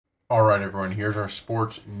All right, everyone, here's our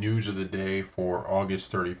sports news of the day for August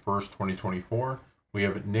 31st, 2024. We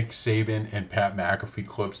have Nick Saban and Pat McAfee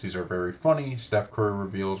clips. These are very funny. Steph Curry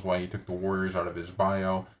reveals why he took the Warriors out of his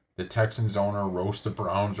bio. The Texans owner roasts the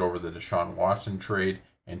Browns over the Deshaun Watson trade.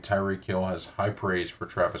 And Tyreek Hill has high praise for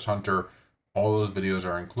Travis Hunter. All those videos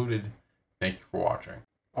are included. Thank you for watching.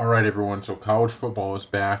 All right, everyone. So college football is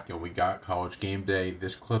back, and we got College Game Day.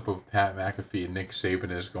 This clip of Pat McAfee and Nick Saban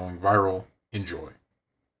is going viral. Enjoy.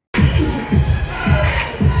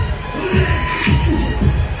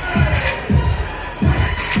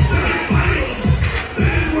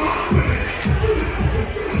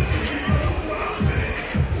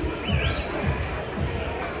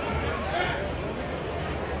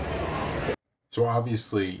 So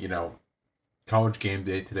obviously, College Game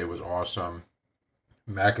Day today was awesome.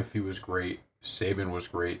 McAfee was great. Saban was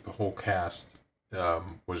great. The whole cast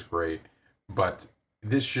was great. But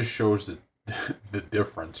this just shows the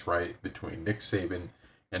difference, right, between Nick Saban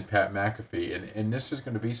and Pat McAfee. And this is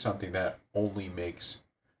going to be something that only makes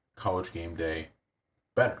College Game Day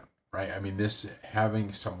better, right? I mean, this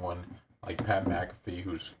having someone like Pat McAfee,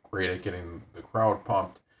 who's great at getting the crowd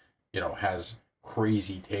pumped, has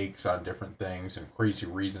crazy takes on different things and crazy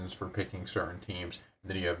reasons for picking certain teams. And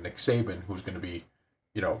then you have Nick Saban, who's going to be,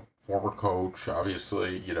 former coach,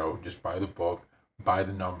 obviously, just by the book, by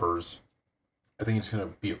the numbers. I think it's going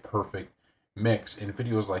to be a perfect mix in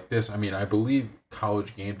videos like this. I mean, I believe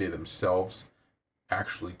College Game Day themselves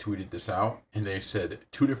actually tweeted this out, and they said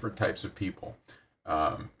two different types of people.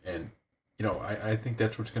 I think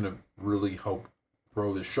that's what's going to really help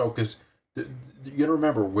grow this show, because you got to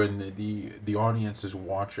remember, when the audience is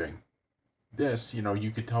watching this,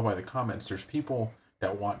 you could tell by the comments, there's people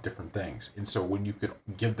that want different things. And so when you could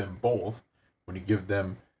give them both, when you give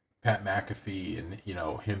them Pat McAfee and,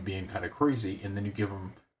 him being kind of crazy, and then you give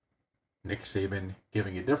them Nick Saban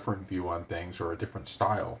giving a different view on things or a different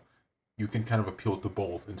style, you can kind of appeal to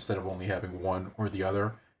both instead of only having one or the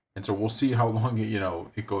other. And so we'll see how long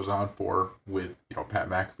it goes on for, with Pat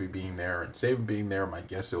McAfee being there and Saban being there. My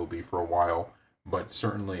guess it will be for a while, but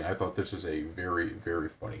certainly I thought this was a very, very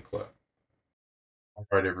funny clip. All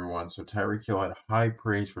right, everyone. So Tyreek Hill had high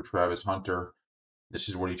praise for Travis Hunter. This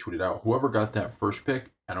is what he tweeted out: "Whoever got that first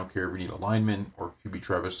pick, I don't care if you need a lineman or QB,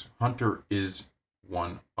 Travis Hunter is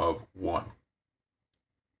one of one."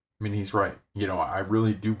 I mean, he's right. I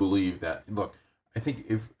really do believe that. Look, I think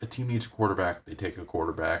if a team needs a quarterback, they take a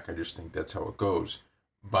quarterback. I just think that's how it goes.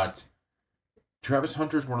 But Travis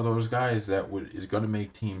Hunter is one of those guys that is going to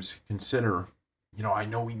make teams consider, I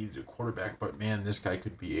know we needed a quarterback, but man, this guy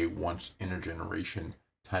could be a once in a generation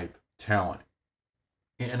type talent.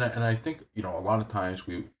 And I think, a lot of times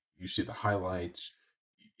you see the highlights,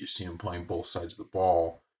 you see him playing both sides of the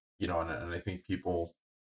ball, and I think people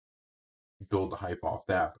build the hype off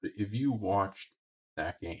that. But if you watched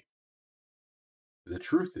that game, the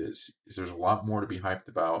truth is there's a lot more to be hyped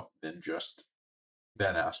about than just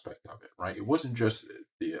that aspect of it, right? It wasn't just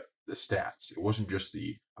the stats. It wasn't just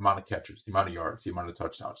the amount of catches, the amount of yards, the amount of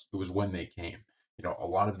touchdowns. It was when they came. A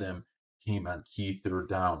lot of them came on key third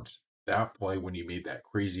downs. That play when he made that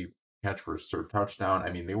crazy catch for his third touchdown,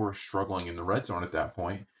 I mean, they were struggling in the red zone at that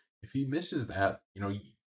point. If he misses that,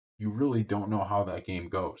 you really don't know how that game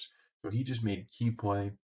goes. So he just made key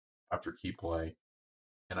play after key play.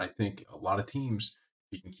 And I think a lot of teams,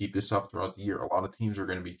 if he can keep this up throughout the year, a lot of teams are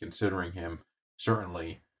going to be considering him,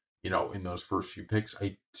 certainly, in those first few picks.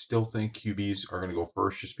 I still think QBs are going to go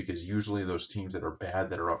first, just because usually those teams that are bad,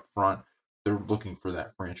 that are up front, they're looking for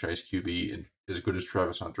that franchise QB. And as good as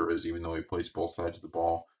Travis Hunter is, even though he plays both sides of the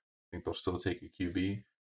ball, I think they'll still take a QB.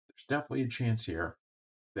 There's definitely a chance here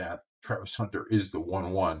that Travis Hunter is the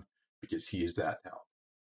 1-1, because he is that talented.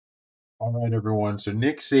 All right, everyone. So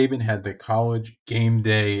Nick Saban had the College Game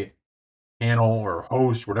Day panel or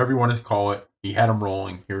host, whatever you want to call it. He had him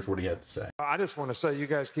rolling. Here's what he had to say. I just want to say, you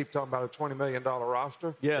guys keep talking about a $20 million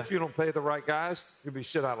roster. Yeah. If you don't pay the right guys, you'll be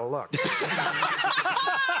shit out of luck.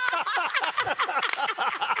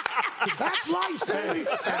 That's life, baby.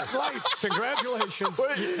 That's life. Congratulations.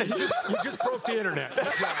 You just broke the internet.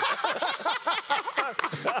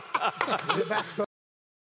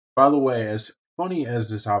 By the way, as funny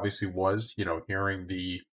as this obviously was, hearing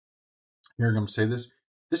him say this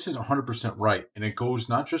is 100% right. And it goes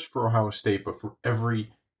not just for Ohio State, but for every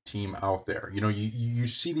team out there. You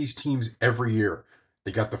see these teams every year.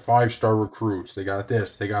 They got the 5-star recruits. They got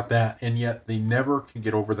this, they got that. And yet they never can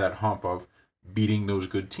get over that hump of beating those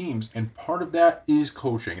good teams. And part of that is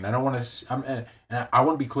coaching. And I don't want to, I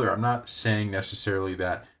want to be clear. I'm not saying necessarily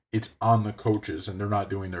that it's on the coaches and they're not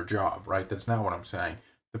doing their job, right? That's not what I'm saying.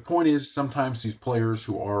 the point is sometimes these players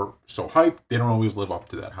who are so hyped, they don't always live up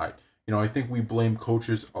to that hype. I think we blame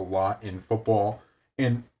coaches a lot in football,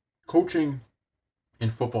 and coaching in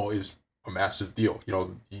football is a massive deal.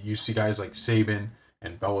 You see guys like Saban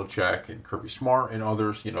and Belichick and Kirby Smart and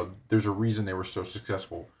others. There's a reason they were so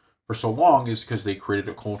successful for so long is because they created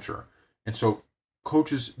a culture. And so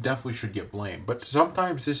coaches definitely should get blamed. But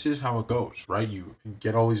sometimes this is how it goes, right? You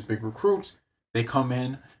get all these big recruits. They come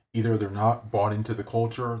in, either they're not bought into the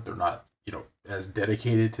culture, they're not, as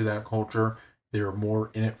dedicated to that culture. They're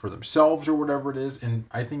more in it for themselves or whatever it is. And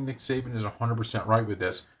I think Nick Saban is 100% right with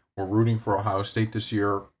this. We're rooting for Ohio State this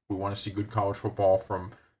year. We want to see good college football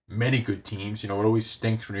from many good teams. It always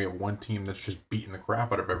stinks when you have one team that's just beating the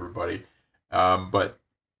crap out of everybody. But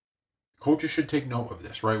coaches should take note of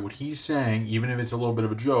this, right? What he's saying, even if it's a little bit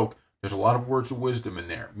of a joke, there's a lot of words of wisdom in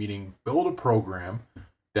there, meaning build a program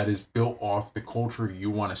that is built off the culture you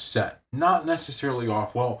want to set. Not necessarily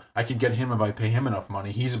off, well, I can get him if I pay him enough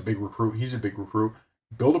money. He's a big recruit.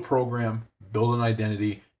 Build a program, build an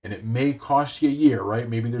identity, and it may cost you a year, right?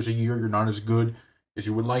 Maybe there's a year you're not as good as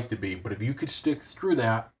you would like to be. But if you could stick through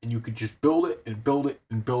that and you could just build it and build it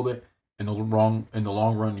and build it, in the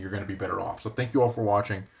long run, you're going to be better off. So thank you all for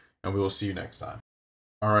watching, and we will see you next time.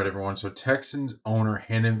 All right, everyone. So Texans owner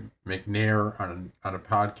Hannah McNair on a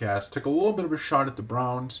podcast took a little bit of a shot at the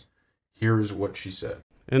Browns. Here is what she said.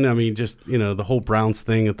 And I mean, just, the whole Browns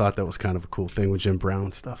thing, I thought that was kind of a cool thing with Jim Brown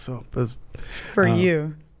and stuff. So it was, for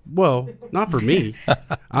you. Well, not for me.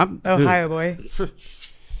 I'm Ohio boy.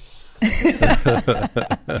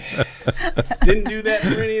 Didn't do that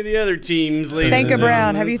for any of the other teams lately. Thank a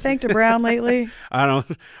Brown. Have you thanked a Brown lately? I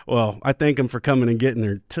thank them for coming and getting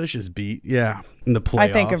their tushes beat. Yeah, in the playoffs.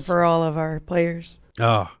 I thank him for all of our players.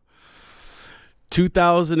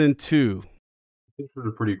 2002. This was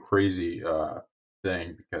a pretty crazy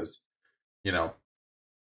thing because,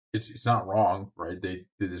 it's not wrong, right? They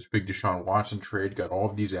did this big Deshaun Watson trade, got all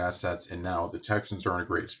of these assets, and now the Texans are in a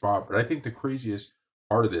great spot. But I think the craziest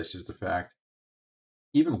part of this is the fact,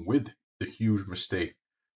 even with the huge mistake,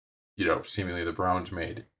 seemingly the Browns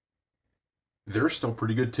made, they're still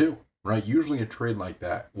pretty good too, right? Usually a trade like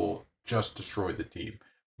that will just destroy the team,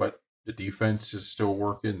 but the defense is still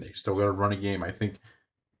working. They still got to run a game. I think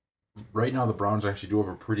right now the Browns actually do have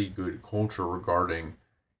a pretty good culture regarding,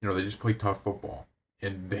 they just play tough football.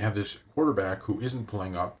 And they have this quarterback who isn't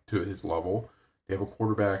playing up to his level. They have a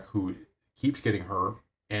quarterback who keeps getting hurt,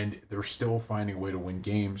 and they're still finding a way to win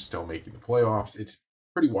games, still making the playoffs. It's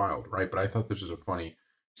pretty wild, right? But I thought this was a funny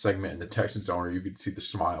segment. In the Texans owner, you could see the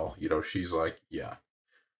smile. She's like, yeah,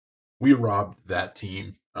 we robbed that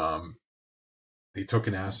team. They took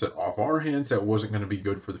an asset off our hands that wasn't going to be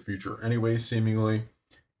good for the future anyway, seemingly.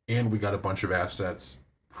 And we got a bunch of assets.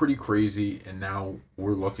 Pretty crazy. And now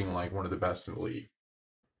we're looking like one of the best in the league.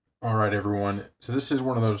 All right, everyone. So this is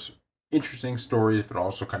one of those interesting stories, but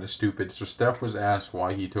also kind of stupid. So Steph was asked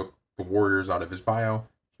why he took the Warriors out of his bio.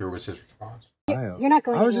 Here was his response. You're not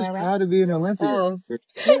going anywhere. I was just proud to be an Olympian. Oh,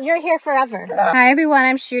 you're here forever. Hi, everyone.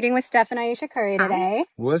 I'm shooting with Steph and Aisha Curry today.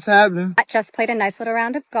 What's happening? I just played a nice little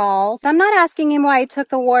round of golf. I'm not asking him why he took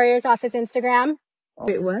the Warriors off his Instagram.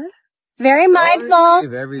 Wait, what? Very mindful,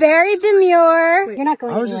 very demure. You're not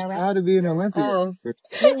going anywhere. I was just proud to be an Olympian. Oh,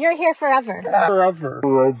 you're here forever. Forever.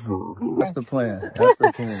 That's the plan. All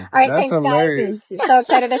right, that's thanks, hilarious. Guys. So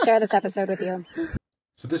excited to share this episode with you.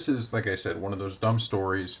 So this is, like I said, one of those dumb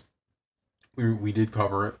stories. We did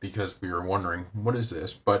cover it because we were wondering, what is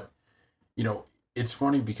this? But, it's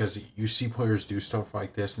funny because you see players do stuff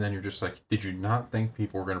like this, and then you're just like, did you not think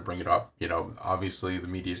people were going to bring it up? Obviously the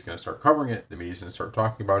media is going to start covering it. The media is going to start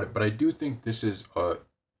talking about it. But I do think this is a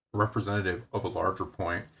representative of a larger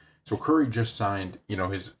point. So Curry just signed,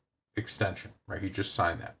 his extension, right? He just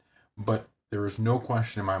signed that. But there is no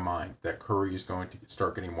question in my mind that Curry is going to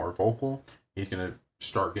start getting more vocal. He's going to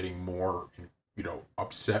start getting more,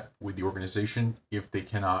 upset with the organization if they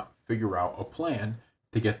cannot figure out a plan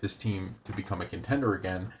to get this team to become a contender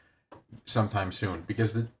again sometime soon.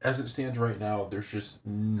 Because as it stands right now, there's just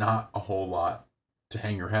not a whole lot to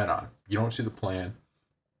hang your head on. You don't see the plan.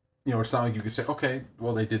 It's not like you can say, okay,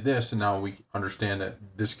 well, they did this, and now we understand that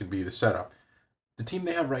this could be the setup. The team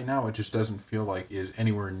they have right now, it just doesn't feel like is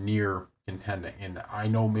anywhere near contending. And I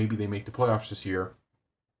know maybe they make the playoffs this year,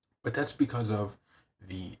 but that's because of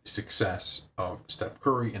the success of Steph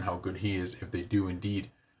Curry and how good he is if they do indeed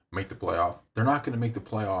make the playoff. They're not going to make the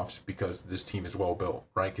playoffs because this team is well built,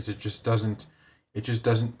 right? Because it just doesn't,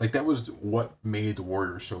 like, that was what made the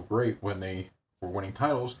Warriors so great when they were winning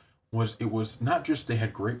titles. It was not just they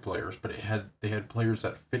had great players, but they had players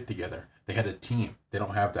that fit together. They had a team. They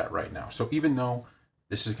don't have that right now. So even though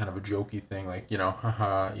this is kind of a jokey thing, like,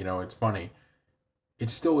 haha, it's funny. It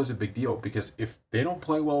still is a big deal, because if they don't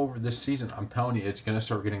play well over this season, I'm telling you, it's going to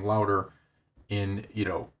start getting louder in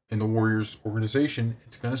the Warriors organization.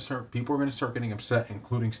 People are going to start getting upset,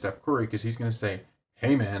 including Steph Curry, because he's going to say,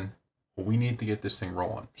 hey man, we need to get this thing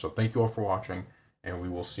rolling. So thank you all for watching, and we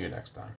will see you next time.